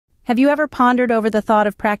Have you ever pondered over the thought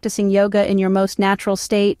of practicing yoga in your most natural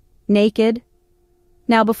state, naked?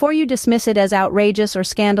 Now, before you dismiss it as outrageous or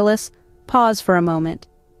scandalous, pause for a moment.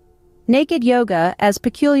 Naked yoga, as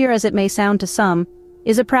peculiar as it may sound to some,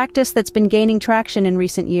 is a practice that's been gaining traction in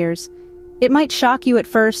recent years. It might shock you at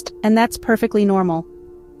first, and that's perfectly normal.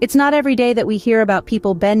 It's not every day that we hear about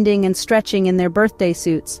people bending and stretching in their birthday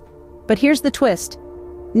suits. But here's the twist.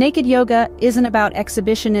 Naked yoga isn't about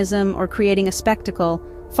exhibitionism or creating a spectacle.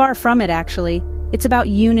 Far from it, actually. It's about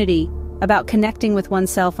unity, about connecting with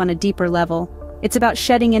oneself on a deeper level. It's about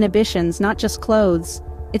shedding inhibitions, not just clothes.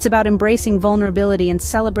 It's about embracing vulnerability and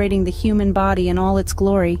celebrating the human body in all its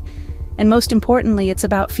glory. And most importantly, it's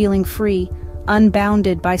about feeling free,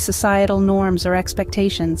 unbounded by societal norms or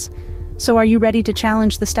expectations. So are you ready to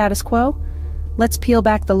challenge the status quo? Let's peel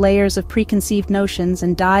back the layers of preconceived notions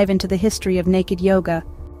and dive into the history of naked yoga.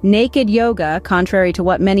 Naked yoga, contrary to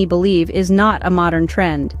what many believe, is not a modern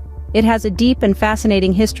trend. It has a deep and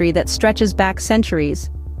fascinating history that stretches back centuries,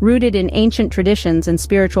 rooted in ancient traditions and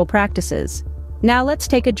spiritual practices. Now let's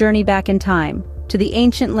take a journey back in time, to the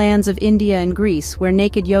ancient lands of India and Greece, where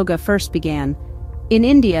naked yoga first began. In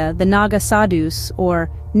India, the Naga sadhus, or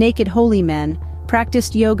naked holy men,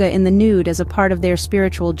 practiced yoga in the nude as a part of their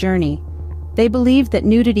spiritual journey. They believed that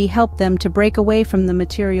nudity helped them to break away from the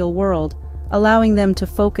material world, allowing them to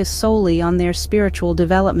focus solely on their spiritual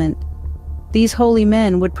development. These holy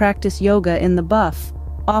men would practice yoga in the buff,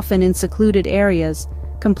 often in secluded areas,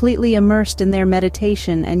 completely immersed in their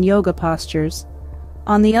meditation and yoga postures.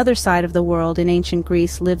 On the other side of the world in ancient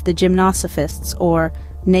Greece lived the gymnosophists, or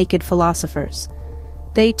naked philosophers.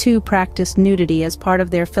 They too practiced nudity as part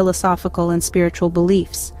of their philosophical and spiritual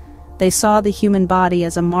beliefs. They saw the human body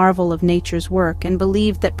as a marvel of nature's work and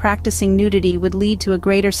believed that practicing nudity would lead to a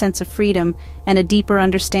greater sense of freedom and a deeper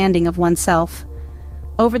understanding of oneself.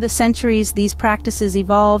 Over the centuries, these practices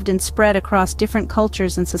evolved and spread across different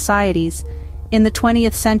cultures and societies. In the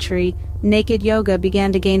 20th century, naked yoga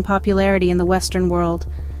began to gain popularity in the Western world,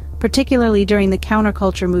 particularly during the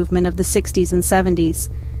counterculture movement of the 60s and 70s.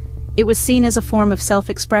 It was seen as a form of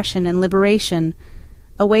self-expression and liberation,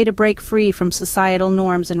 a way to break free from societal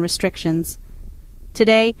norms and restrictions.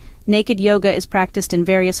 Today, naked yoga is practiced in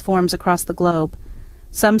various forms across the globe.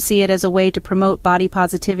 Some see it as a way to promote body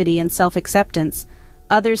positivity and self-acceptance.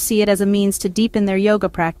 Others see it as a means to deepen their yoga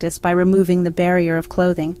practice by removing the barrier of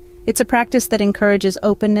clothing. It's a practice that encourages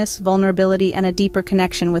openness, vulnerability, and a deeper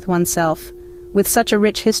connection with oneself. With such a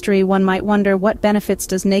rich history, one might wonder, what benefits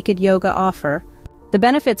does naked yoga offer? The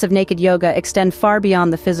benefits of naked yoga extend far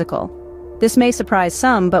beyond the physical. This may surprise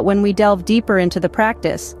some, but when we delve deeper into the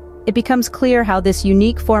practice, it becomes clear how this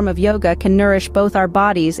unique form of yoga can nourish both our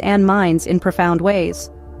bodies and minds in profound ways.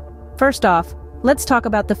 First off, let's talk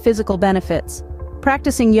about the physical benefits.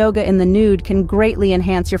 Practicing yoga in the nude can greatly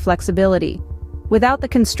enhance your flexibility. Without the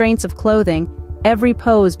constraints of clothing, every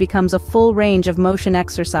pose becomes a full range of motion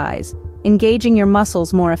exercise, engaging your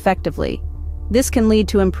muscles more effectively. This can lead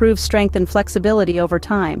to improved strength and flexibility over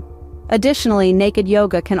time. Additionally, naked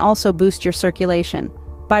yoga can also boost your circulation.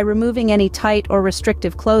 By removing any tight or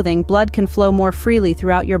restrictive clothing, blood can flow more freely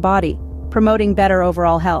throughout your body, promoting better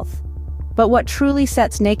overall health. But what truly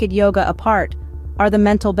sets naked yoga apart are the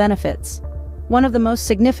mental benefits. One of the most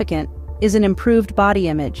significant is an improved body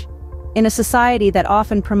image. In a society that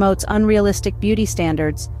often promotes unrealistic beauty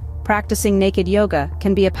standards, practicing naked yoga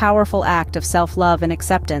can be a powerful act of self-love and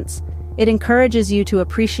acceptance. It encourages you to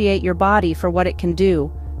appreciate your body for what it can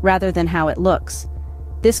do, rather than how it looks.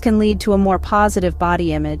 This can lead to a more positive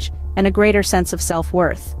body image and a greater sense of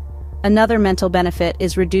self-worth. Another mental benefit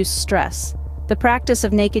is reduced stress. The practice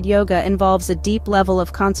of naked yoga involves a deep level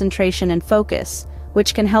of concentration and focus,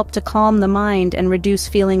 which can help to calm the mind and reduce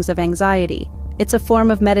feelings of anxiety. It's a form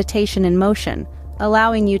of meditation in motion,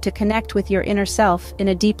 allowing you to connect with your inner self in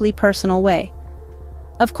a deeply personal way.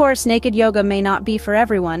 Of course, naked yoga may not be for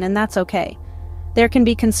everyone, and that's okay. There can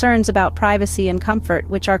be concerns about privacy and comfort,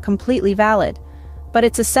 which are completely valid. But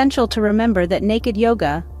it's essential to remember that naked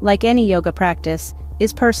yoga, like any yoga practice,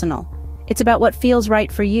 is personal. It's about what feels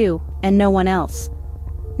right for you, and no one else.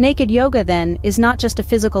 Naked yoga, then, is not just a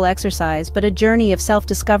physical exercise, but a journey of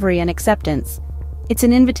self-discovery and acceptance. It's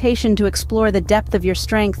an invitation to explore the depth of your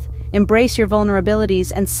strength, embrace your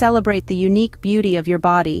vulnerabilities, and celebrate the unique beauty of your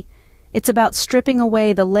body. It's about stripping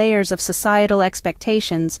away the layers of societal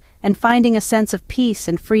expectations and finding a sense of peace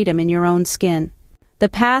and freedom in your own skin. The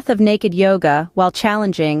path of naked yoga, while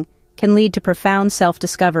challenging, can lead to profound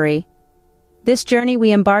self-discovery. This journey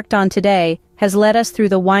we embarked on today has led us through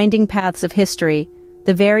the winding paths of history,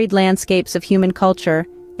 the varied landscapes of human culture,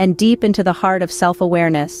 and deep into the heart of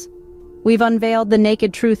self-awareness. We've unveiled the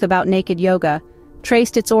naked truth about naked yoga,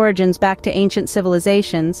 traced its origins back to ancient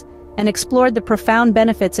civilizations, and explored the profound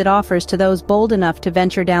benefits it offers to those bold enough to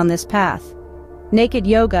venture down this path. Naked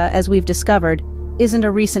yoga, as we've discovered, isn't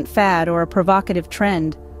a recent fad or a provocative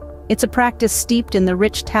trend. It's a practice steeped in the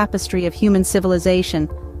rich tapestry of human civilization,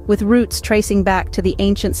 with roots tracing back to the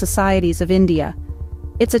ancient societies of India.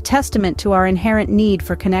 It's a testament to our inherent need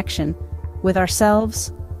for connection, with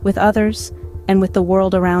ourselves, with others, and with the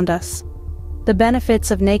world around us. The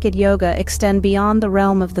benefits of naked yoga extend beyond the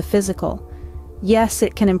realm of the physical. Yes,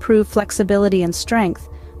 it can improve flexibility and strength,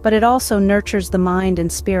 but it also nurtures the mind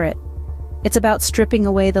and spirit. It's about stripping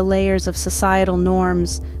away the layers of societal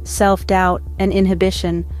norms, self-doubt, and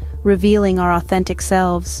inhibition, revealing our authentic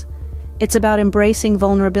selves. It's about embracing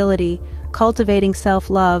vulnerability, cultivating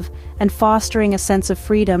self-love, and fostering a sense of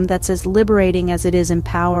freedom that's as liberating as it is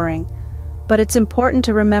empowering. But it's important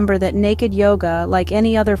to remember that naked yoga, like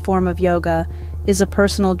any other form of yoga, is a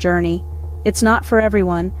personal journey. It's not for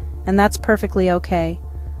everyone, and that's perfectly okay.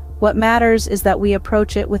 What matters is that we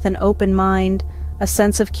approach it with an open mind, a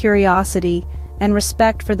sense of curiosity, and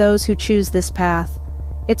respect for those who choose this path.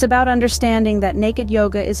 It's about understanding that naked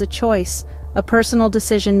yoga is a choice, a personal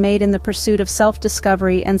decision made in the pursuit of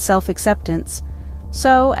self-discovery and self-acceptance.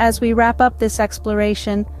 So, as we wrap up this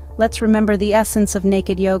exploration, let's remember the essence of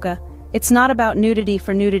naked yoga. It's not about nudity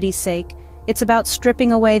for nudity's sake. It's about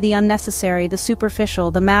stripping away the unnecessary, the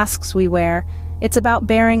superficial, the masks we wear. It's about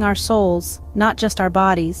baring our souls, not just our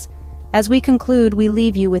bodies. As we conclude, we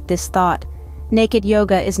leave you with this thought. Naked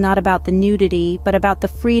yoga is not about the nudity, but about the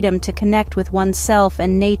freedom to connect with oneself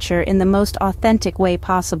and nature in the most authentic way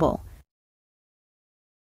possible.